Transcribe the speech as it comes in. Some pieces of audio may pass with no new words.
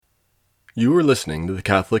You are listening to the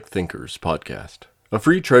Catholic Thinkers Podcast, a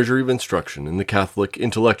free treasury of instruction in the Catholic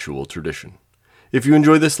intellectual tradition. If you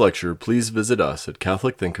enjoy this lecture, please visit us at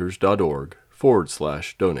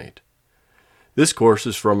catholicthinkers.org/donate. This course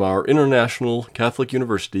is from our International Catholic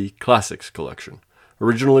University Classics Collection,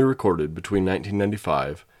 originally recorded between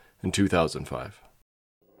 1995 and 2005.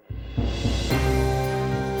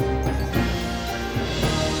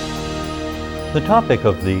 The topic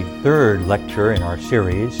of the third lecture in our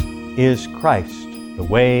series is Christ, the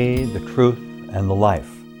way, the truth, and the life.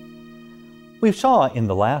 We saw in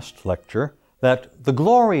the last lecture that the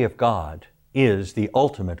glory of God is the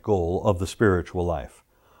ultimate goal of the spiritual life,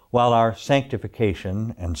 while our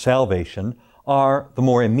sanctification and salvation are the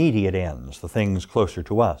more immediate ends, the things closer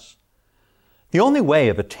to us. The only way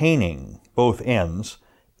of attaining both ends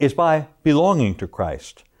is by belonging to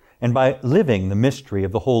Christ and by living the mystery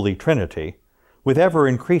of the Holy Trinity with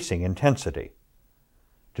ever-increasing intensity.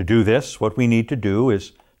 To do this, what we need to do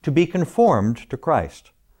is to be conformed to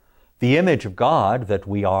Christ. The image of God that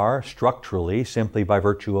we are structurally, simply by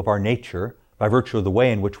virtue of our nature, by virtue of the way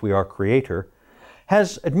in which we are creator,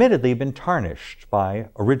 has admittedly been tarnished by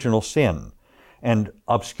original sin and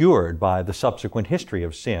obscured by the subsequent history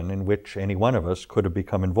of sin in which any one of us could have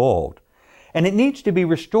become involved. And it needs to be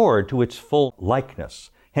restored to its full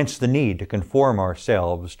likeness, hence the need to conform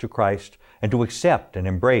ourselves to Christ and to accept and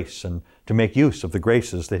embrace and to make use of the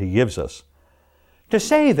graces that He gives us. To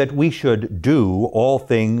say that we should do all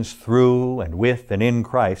things through and with and in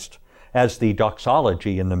Christ, as the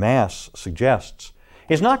doxology in the Mass suggests,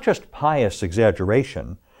 is not just pious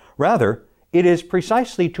exaggeration. Rather, it is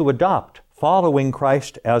precisely to adopt following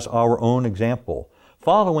Christ as our own example,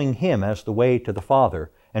 following Him as the way to the Father,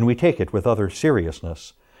 and we take it with utter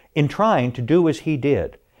seriousness, in trying to do as He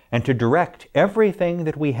did, and to direct everything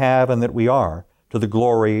that we have and that we are to the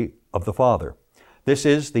glory of the Father. This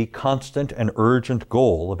is the constant and urgent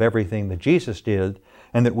goal of everything that Jesus did,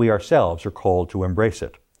 and that we ourselves are called to embrace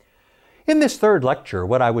it. In this third lecture,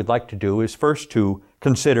 what I would like to do is first to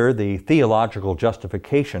consider the theological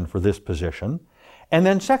justification for this position, and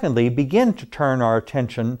then secondly, begin to turn our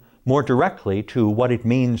attention more directly to what it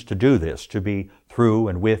means to do this, to be through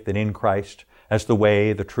and with and in Christ as the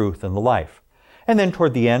way, the truth, and the life. And then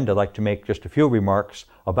toward the end, I'd like to make just a few remarks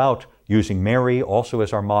about using Mary also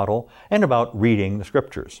as our model and about reading the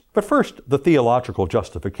Scriptures. But first, the theological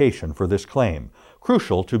justification for this claim,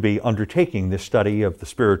 crucial to be undertaking this study of the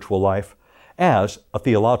spiritual life as a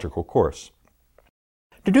theological course.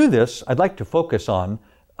 To do this, I'd like to focus on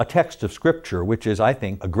a text of Scripture which is, I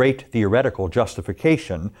think, a great theoretical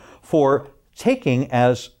justification for taking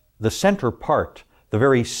as the center part, the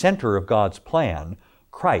very center of God's plan,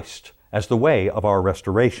 Christ as the way of our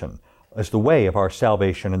restoration, as the way of our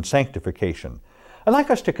salvation and sanctification. I'd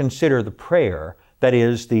like us to consider the prayer that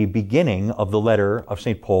is the beginning of the letter of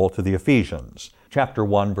St. Paul to the Ephesians, chapter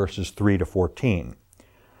 1, verses 3 to 14.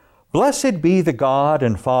 Blessed be the God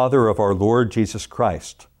and Father of our Lord Jesus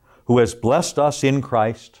Christ, who has blessed us in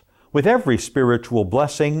Christ with every spiritual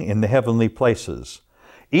blessing in the heavenly places,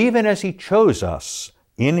 even as He chose us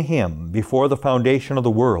in Him before the foundation of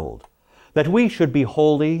the world, that we should be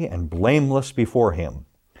holy and blameless before Him.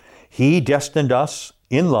 He destined us,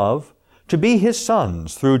 in love, to be His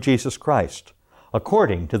sons through Jesus Christ,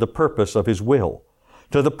 according to the purpose of His will,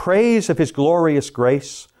 to the praise of His glorious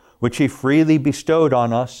grace, which He freely bestowed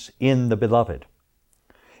on us in the Beloved.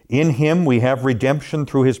 In Him we have redemption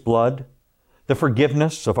through His blood, the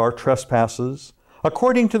forgiveness of our trespasses,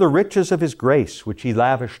 according to the riches of His grace, which He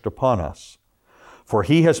lavished upon us. For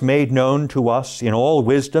He has made known to us in all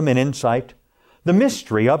wisdom and insight the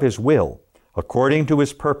mystery of His will, according to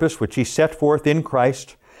His purpose which He set forth in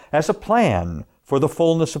Christ as a plan for the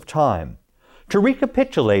fullness of time, to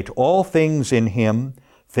recapitulate all things in Him,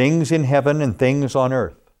 things in heaven and things on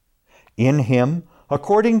earth. In Him,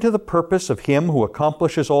 according to the purpose of Him who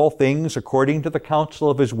accomplishes all things according to the counsel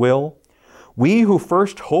of His will, we who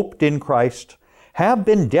first hoped in Christ have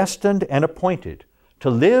been destined and appointed to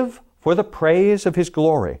live for the praise of His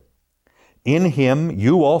glory. In Him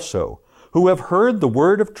you also, who have heard the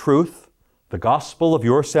word of truth, the gospel of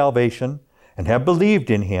your salvation, and have believed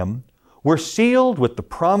in Him, were sealed with the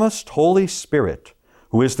promised Holy Spirit,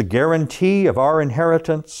 who is the guarantee of our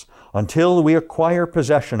inheritance until we acquire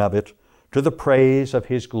possession of it to the praise of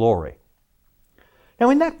His glory. Now,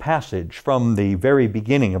 in that passage from the very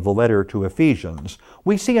beginning of the letter to Ephesians,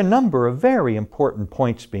 we see a number of very important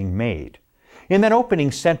points being made. In that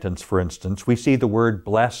opening sentence, for instance, we see the word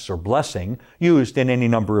bless or blessing used in any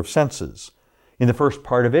number of senses. In the first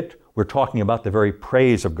part of it, we're talking about the very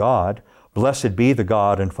praise of God. Blessed be the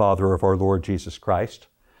God and Father of our Lord Jesus Christ.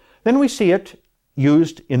 Then we see it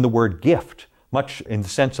used in the word gift, much in the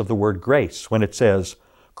sense of the word grace, when it says,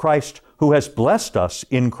 Christ, who has blessed us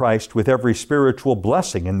in Christ with every spiritual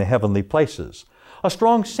blessing in the heavenly places. A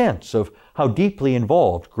strong sense of how deeply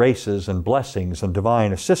involved graces and blessings and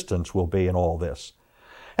divine assistance will be in all this.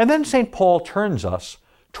 And then St. Paul turns us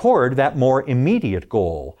toward that more immediate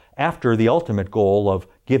goal, after the ultimate goal of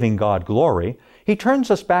giving God glory. He turns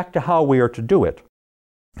us back to how we are to do it.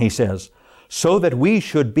 He says, so that we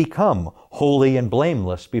should become holy and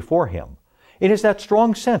blameless before Him. It is that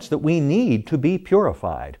strong sense that we need to be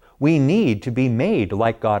purified. We need to be made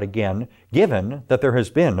like God again, given that there has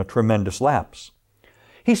been a tremendous lapse.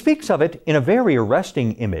 He speaks of it in a very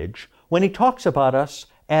arresting image when he talks about us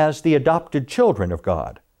as the adopted children of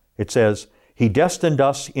God. It says, He destined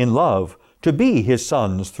us in love to be His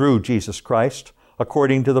sons through Jesus Christ,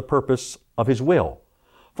 according to the purpose of His will.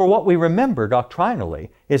 For what we remember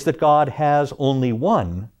doctrinally is that God has only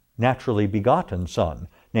one naturally begotten Son,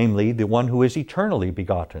 namely the one who is eternally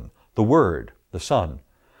begotten, the Word, the Son.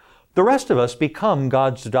 The rest of us become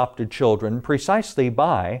God's adopted children precisely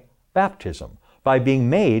by baptism, by being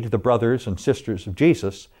made the brothers and sisters of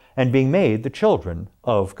Jesus and being made the children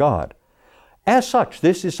of God. As such,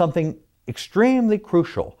 this is something extremely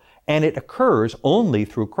crucial, and it occurs only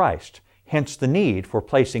through Christ, hence the need for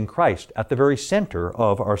placing Christ at the very center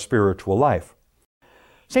of our spiritual life.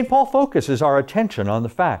 St. Paul focuses our attention on the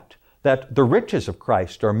fact that the riches of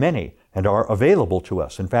Christ are many and are available to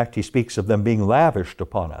us. In fact, he speaks of them being lavished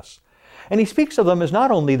upon us. And he speaks of them as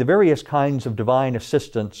not only the various kinds of divine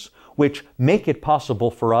assistance which make it possible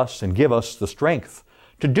for us and give us the strength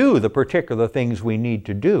to do the particular things we need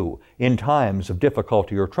to do in times of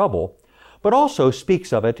difficulty or trouble, but also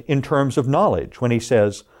speaks of it in terms of knowledge when he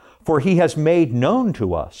says, For He has made known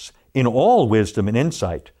to us in all wisdom and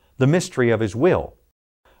insight the mystery of His will.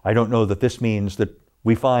 I don't know that this means that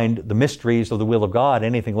we find the mysteries of the will of God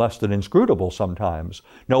anything less than inscrutable sometimes,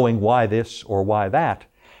 knowing why this or why that.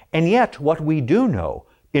 And yet what we do know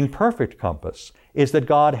in perfect compass is that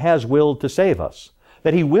God has willed to save us,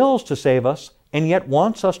 that He wills to save us and yet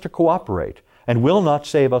wants us to cooperate, and will not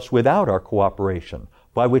save us without our cooperation,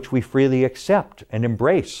 by which we freely accept and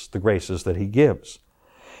embrace the graces that He gives.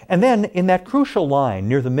 And then in that crucial line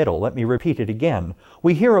near the middle, let me repeat it again,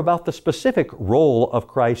 we hear about the specific role of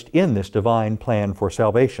Christ in this divine plan for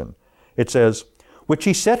salvation. It says, which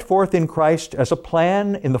He set forth in Christ as a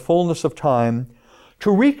plan in the fullness of time,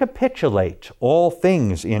 to recapitulate all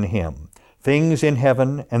things in Him, things in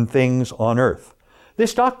heaven and things on earth.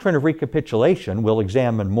 This doctrine of recapitulation we'll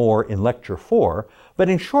examine more in Lecture 4, but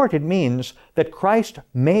in short it means that Christ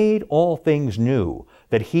made all things new,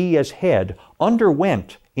 that He as head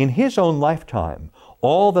underwent in His own lifetime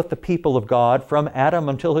all that the people of God from Adam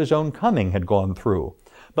until His own coming had gone through,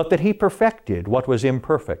 but that He perfected what was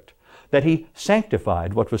imperfect, that He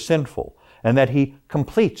sanctified what was sinful, and that He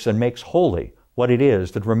completes and makes holy what it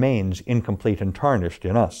is that remains incomplete and tarnished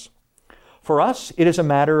in us. For us, it is a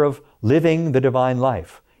matter of living the divine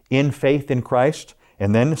life in faith in Christ,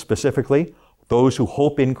 and then specifically, those who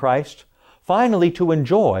hope in Christ, finally to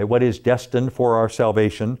enjoy what is destined for our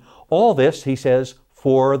salvation. All this, he says,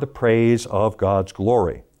 for the praise of God's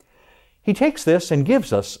glory. He takes this and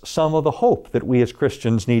gives us some of the hope that we as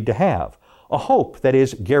Christians need to have, a hope that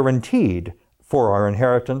is guaranteed for our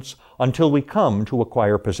inheritance until we come to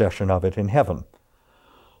acquire possession of it in heaven.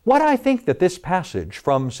 What I think that this passage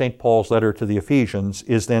from St. Paul's letter to the Ephesians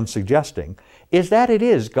is then suggesting is that it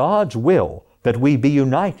is God's will that we be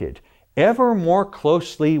united ever more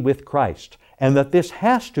closely with Christ, and that this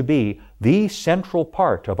has to be the central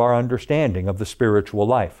part of our understanding of the spiritual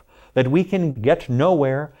life, that we can get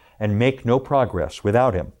nowhere and make no progress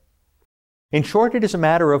without Him. In short, it is a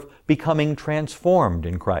matter of becoming transformed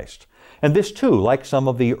in Christ. And this too, like some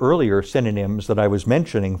of the earlier synonyms that I was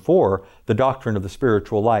mentioning for the doctrine of the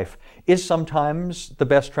spiritual life, is sometimes the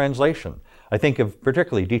best translation. I think of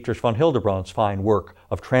particularly Dietrich von Hildebrandt's fine work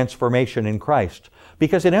of Transformation in Christ,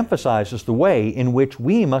 because it emphasizes the way in which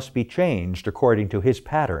we must be changed according to His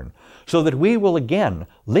pattern, so that we will again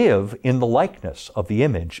live in the likeness of the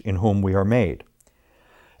image in whom we are made.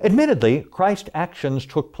 Admittedly, Christ's actions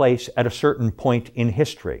took place at a certain point in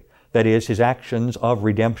history. That is, His actions of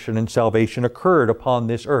redemption and salvation occurred upon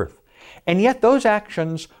this earth. And yet those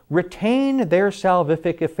actions retain their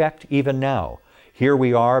salvific effect even now. Here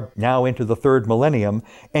we are now into the third millennium,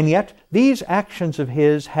 and yet these actions of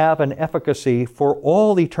His have an efficacy for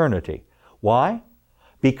all eternity. Why?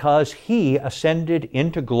 Because He ascended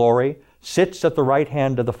into glory, sits at the right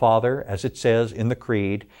hand of the Father, as it says in the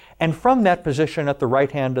Creed, and from that position at the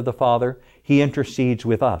right hand of the Father, He intercedes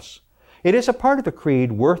with us. It is a part of the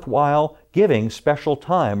Creed worthwhile giving special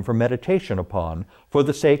time for meditation upon for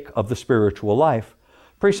the sake of the spiritual life,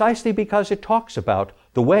 precisely because it talks about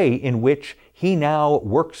the way in which He now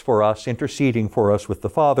works for us, interceding for us with the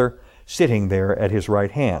Father, sitting there at His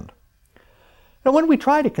right hand. Now, when we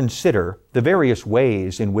try to consider the various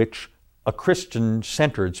ways in which a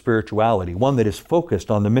Christian-centered spirituality, one that is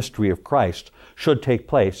focused on the mystery of Christ, should take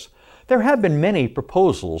place, there have been many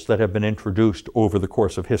proposals that have been introduced over the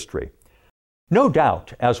course of history. No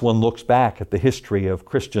doubt, as one looks back at the history of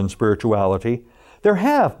Christian spirituality, there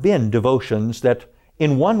have been devotions that,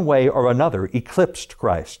 in one way or another, eclipsed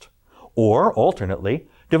Christ, or, alternately,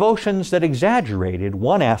 devotions that exaggerated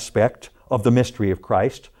one aspect of the mystery of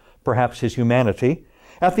Christ, perhaps His humanity,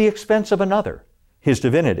 at the expense of another, His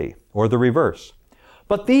divinity, or the reverse.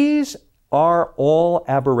 But these are all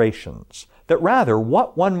aberrations, that rather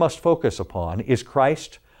what one must focus upon is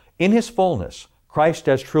Christ in His fullness, Christ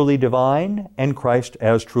as truly divine and Christ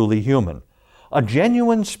as truly human. A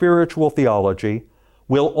genuine spiritual theology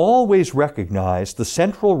will always recognize the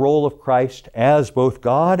central role of Christ as both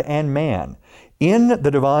God and man in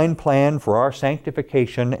the divine plan for our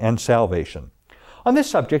sanctification and salvation. On this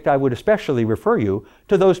subject, I would especially refer you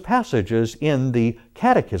to those passages in the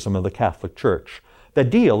Catechism of the Catholic Church that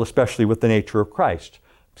deal especially with the nature of Christ.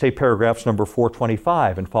 Say paragraphs number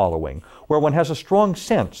 425 and following, where one has a strong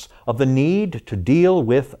sense of the need to deal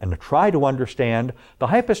with and to try to understand the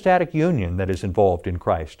hypostatic union that is involved in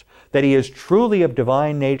Christ, that He is truly of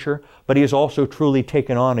divine nature, but He has also truly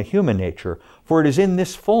taken on a human nature, for it is in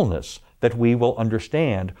this fullness that we will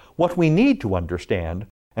understand what we need to understand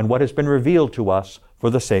and what has been revealed to us for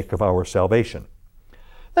the sake of our salvation.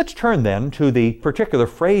 Let's turn then to the particular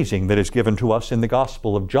phrasing that is given to us in the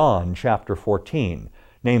Gospel of John, chapter 14,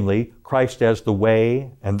 namely, Christ as the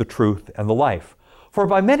way and the truth and the life. For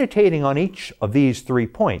by meditating on each of these 3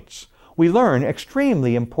 points, we learn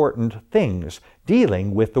extremely important things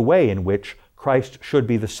dealing with the way in which Christ should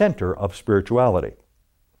be the center of spirituality.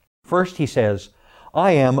 First, He says,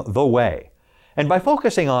 I am the way. And by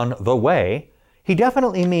focusing on the way, He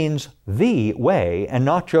definitely means the way and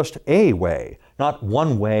not just a way, not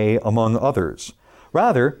one way among others.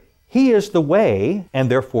 Rather, He is the way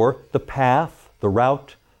and therefore the path, the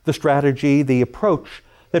route, the strategy, the approach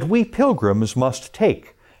that we pilgrims must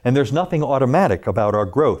take, and there's nothing automatic about our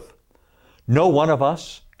growth. No one of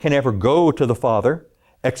us can ever go to the Father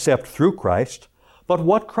except through Christ, but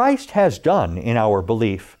what Christ has done in our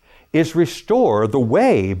belief is restore the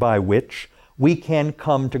way by which we can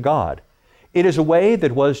come to God. It is a way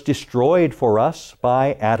that was destroyed for us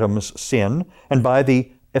by Adam's sin and by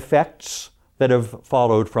the effects that have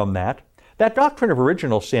followed from that. That doctrine of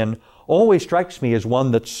original sin always strikes me as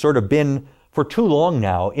one that's sort of been for too long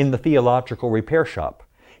now in the theological repair shop.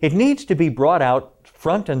 It needs to be brought out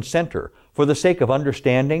front and center for the sake of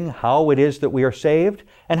understanding how it is that we are saved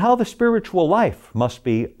and how the spiritual life must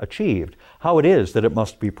be achieved, how it is that it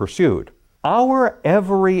must be pursued. Our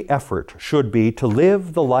every effort should be to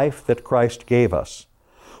live the life that Christ gave us.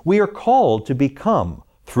 We are called to become,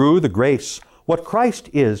 through the grace, what Christ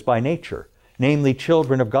is by nature, namely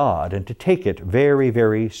children of God, and to take it very,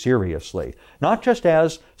 very seriously, not just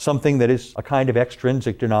as something that is a kind of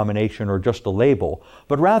extrinsic denomination or just a label,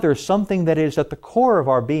 but rather something that is at the core of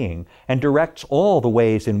our being and directs all the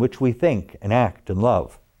ways in which we think and act and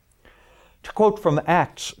love. To quote from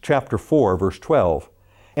Acts chapter 4, verse 12,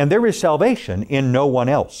 "And there is salvation in no one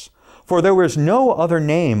else, for there is no other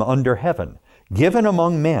name under heaven given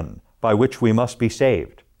among men by which we must be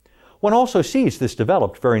saved." One also sees this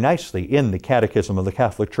developed very nicely in the Catechism of the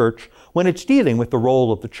Catholic Church when it's dealing with the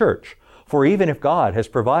role of the Church. For even if God has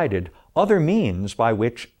provided other means by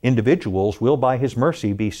which individuals will by His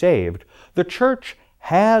mercy be saved, the Church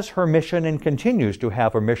has her mission and continues to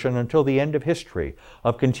have her mission until the end of history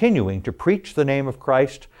of continuing to preach the name of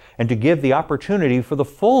Christ and to give the opportunity for the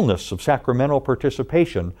fullness of sacramental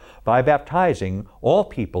participation by baptizing all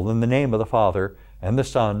people in the name of the Father and the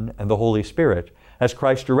Son and the Holy Spirit, as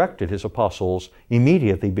Christ directed His apostles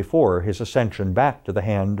immediately before His ascension back to the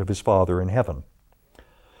hand of His Father in heaven.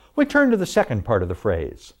 We turn to the second part of the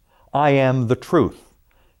phrase, I am the truth.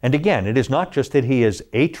 And again, it is not just that He is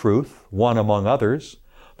a truth, one among others,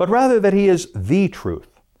 but rather that He is the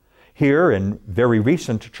truth. Here, in very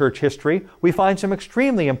recent church history, we find some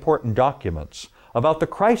extremely important documents about the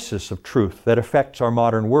crisis of truth that affects our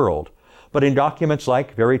modern world. But in documents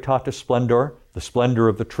like Veritatis Splendor, the splendor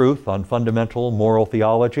of the truth on fundamental moral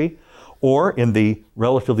theology, or in the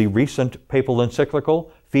relatively recent papal encyclical,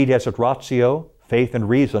 Fides et Ratio, Faith and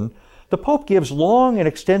Reason, the Pope gives long and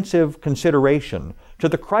extensive consideration to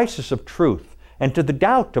the crisis of truth and to the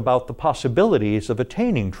doubt about the possibilities of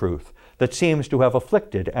attaining truth that seems to have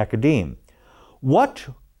afflicted academe. What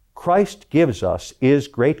Christ gives us is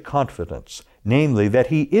great confidence, namely that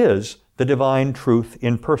He is the divine truth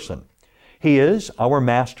in person. He is our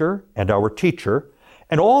master and our teacher,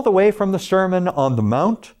 and all the way from the Sermon on the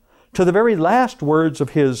Mount to the very last words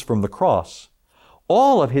of His from the cross,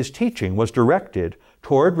 all of His teaching was directed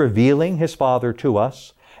toward revealing His Father to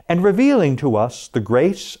us and revealing to us the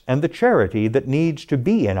grace and the charity that needs to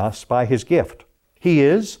be in us by His gift. He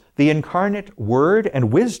is the incarnate Word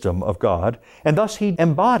and wisdom of God, and thus He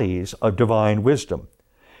embodies a divine wisdom.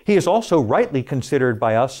 He is also rightly considered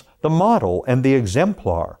by us the model and the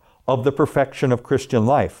exemplar of the perfection of Christian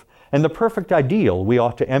life, and the perfect ideal we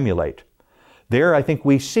ought to emulate. There, I think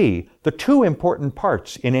we see the two important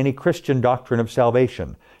parts in any Christian doctrine of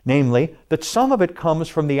salvation, namely, that some of it comes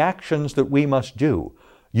from the actions that we must do,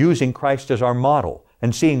 using Christ as our model,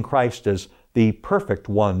 and seeing Christ as the perfect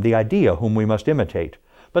one, the idea whom we must imitate.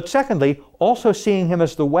 But secondly, also seeing Him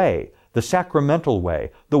as the way, the sacramental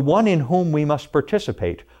way, the one in whom we must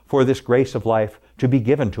participate for this grace of life to be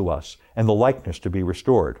given to us and the likeness to be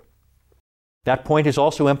restored. That point is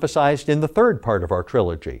also emphasized in the third part of our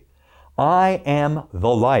trilogy. I am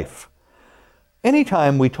the life.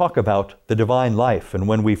 Anytime we talk about the divine life, and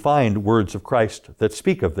when we find words of Christ that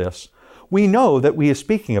speak of this, we know that we are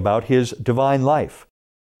speaking about His divine life,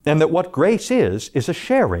 and that what grace is a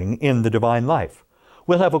sharing in the divine life.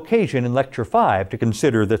 We'll have occasion in Lecture 5 to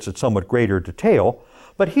consider this at somewhat greater detail,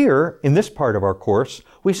 but here, in this part of our course,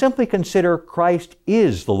 we simply consider Christ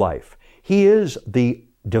is the life. He is the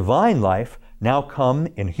divine life, now come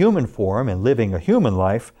in human form and living a human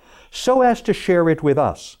life, so as to share it with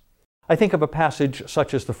us. I think of a passage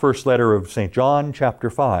such as the first letter of St. John, chapter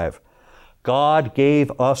 5. God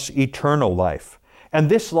gave us eternal life, and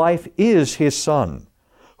this life is His Son.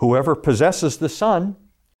 Whoever possesses the Son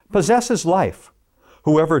possesses life.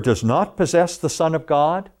 Whoever does not possess the Son of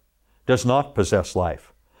God does not possess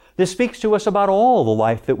life. This speaks to us about all the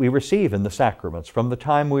life that we receive in the sacraments from the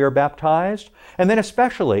time we are baptized, and then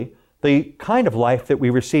especially the kind of life that we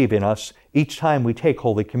receive in us each time we take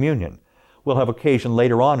Holy Communion. We'll have occasion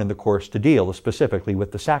later on in the course to deal specifically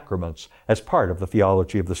with the sacraments as part of the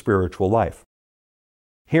theology of the spiritual life.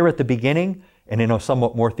 Here at the beginning, and in a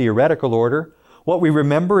somewhat more theoretical order, what we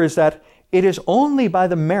remember is that it is only by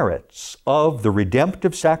the merits of the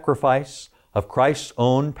redemptive sacrifice of Christ's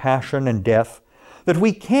own passion and death that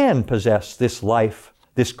we can possess this life,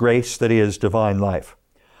 this grace that is divine life.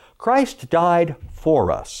 Christ died for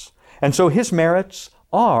us, and so His merits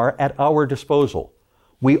are at our disposal.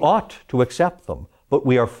 We ought to accept them, but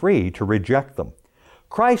we are free to reject them.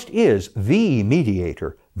 Christ is the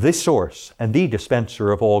mediator, the source, and the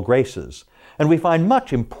dispenser of all graces, and we find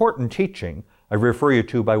much important teaching I refer you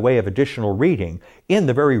to by way of additional reading in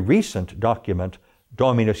the very recent document,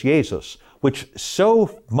 Dominus Jesus, which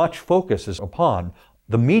so much focuses upon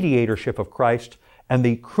the mediatorship of Christ and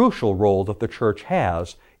the crucial role that the Church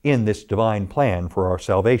has in this divine plan for our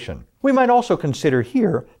salvation. We might also consider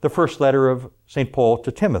here the first letter of St. Paul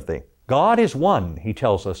to Timothy. God is one, he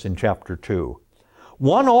tells us in chapter 2.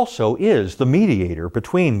 One also is the mediator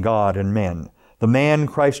between God and men, the man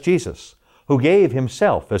Christ Jesus, who gave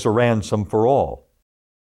Himself as a ransom for all.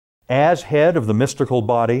 As head of the mystical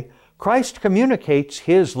body, Christ communicates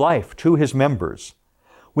His life to His members.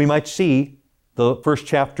 We might see the first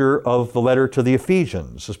chapter of the letter to the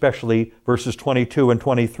Ephesians, especially verses 22 and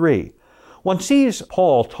 23. One sees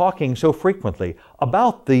Paul talking so frequently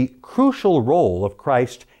about the crucial role of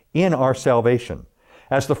Christ in our salvation,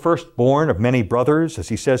 as the firstborn of many brothers, as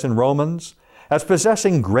he says in Romans, as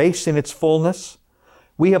possessing grace in its fullness.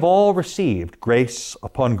 We have all received grace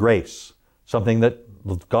upon grace, something that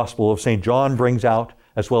the Gospel of St. John brings out,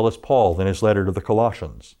 as well as Paul in his letter to the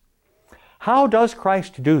Colossians. How does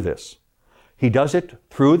Christ do this? He does it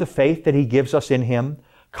through the faith that He gives us in Him,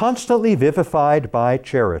 constantly vivified by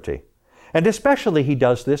charity. And especially He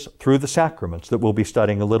does this through the sacraments that we'll be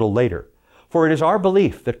studying a little later. For it is our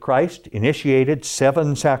belief that Christ initiated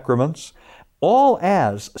 7 sacraments, all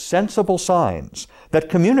as sensible signs that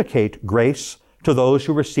communicate grace to those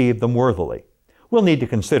who receive them worthily. We'll need to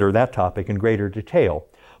consider that topic in greater detail.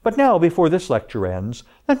 But now, before this lecture ends,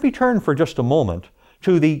 let me turn for just a moment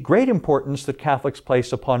to the great importance that Catholics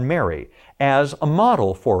place upon Mary as a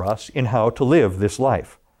model for us in how to live this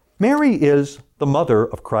life. Mary is the mother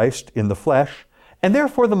of Christ in the flesh, and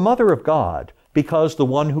therefore the mother of God, because the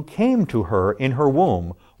one who came to her in her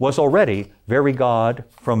womb was already very God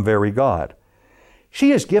from very God.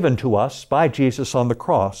 She is given to us by Jesus on the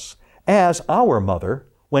cross as our mother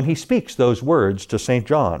when He speaks those words to St.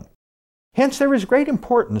 John. Hence there is great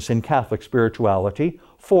importance in Catholic spirituality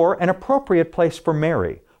for an appropriate place for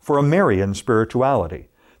Mary, for a Marian spirituality.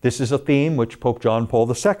 This is a theme which Pope John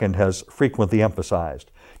Paul II has frequently emphasized,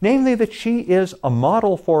 namely that she is a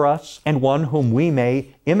model for us and one whom we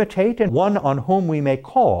may imitate and one on whom we may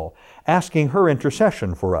call, asking her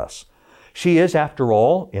intercession for us. She is, after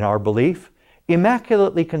all, in our belief,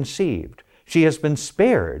 immaculately conceived. She has been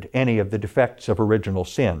spared any of the defects of original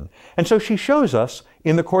sin, and so she shows us,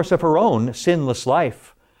 in the course of her own sinless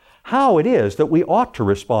life, how it is that we ought to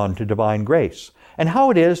respond to divine grace, and how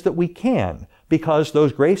it is that we can, because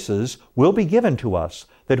those graces will be given to us,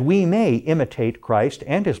 that we may imitate Christ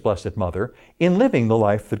and His Blessed Mother in living the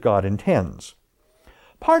life that God intends.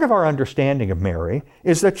 Part of our understanding of Mary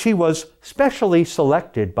is that she was specially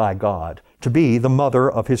selected by God to be the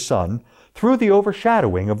mother of His Son through the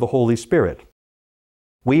overshadowing of the Holy Spirit.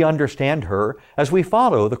 We understand her as we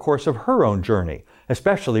follow the course of her own journey,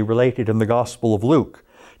 especially related in the Gospel of Luke,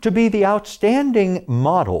 to be the outstanding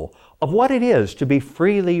model of what it is to be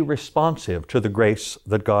freely responsive to the grace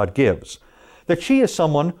that God gives. That she is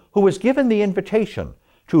someone who was given the invitation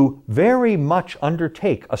to very much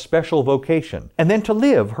undertake a special vocation and then to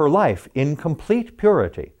live her life in complete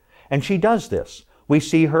purity. And she does this. We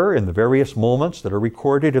see her in the various moments that are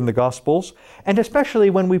recorded in the Gospels, and especially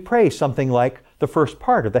when we pray something like the first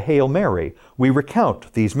part of the Hail Mary, we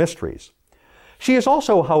recount these mysteries. She is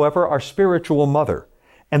also, however, our spiritual mother.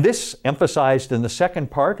 And this emphasized in the second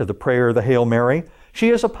part of the prayer of the Hail Mary. She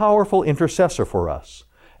is a powerful intercessor for us.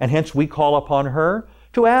 And hence we call upon her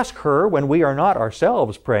to ask her, when we are not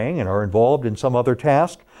ourselves praying and are involved in some other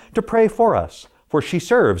task, to pray for us, for she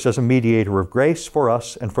serves as a mediator of grace for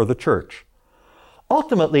us and for the Church.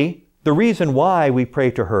 Ultimately, the reason why we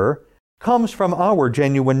pray to her comes from our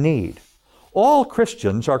genuine need. All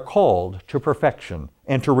Christians are called to perfection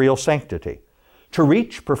and to real sanctity. To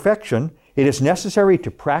reach perfection, it is necessary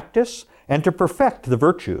to practice and to perfect the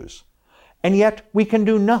virtues. And yet we can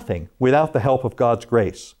do nothing without the help of God's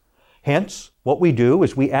grace. Hence, what we do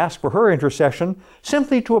is we ask for her intercession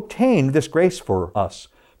simply to obtain this grace for us,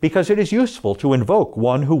 because it is useful to invoke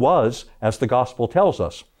one who was, as the Gospel tells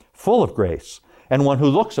us, full of grace, and one who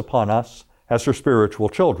looks upon us as her spiritual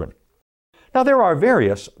children. Now, there are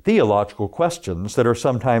various theological questions that are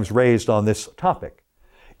sometimes raised on this topic.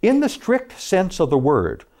 In the strict sense of the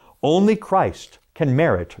word, only Christ can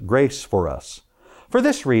merit grace for us. For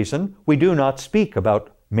this reason, we do not speak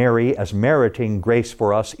about Mary as meriting grace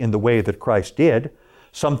for us in the way that Christ did.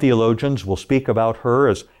 Some theologians will speak about her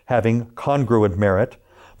as having congruent merit.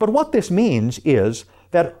 But what this means is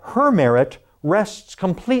that her merit rests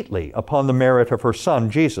completely upon the merit of her Son,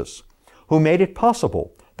 Jesus, who made it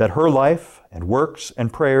possible that her life and works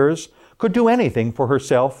and prayers could do anything for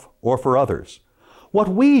herself or for others. What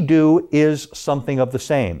we do is something of the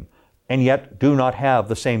same, and yet do not have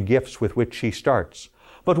the same gifts with which she starts.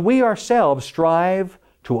 But we ourselves strive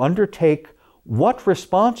to undertake what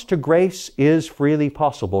response to grace is freely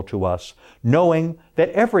possible to us, knowing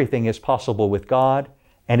that everything is possible with God,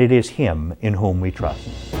 and it is Him in whom we trust.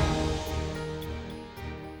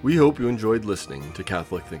 We hope you enjoyed listening to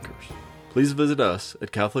Catholic Thinkers. Please visit us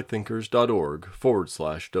at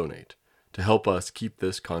catholicthinkers.org/donate to help us keep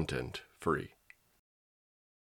this content free.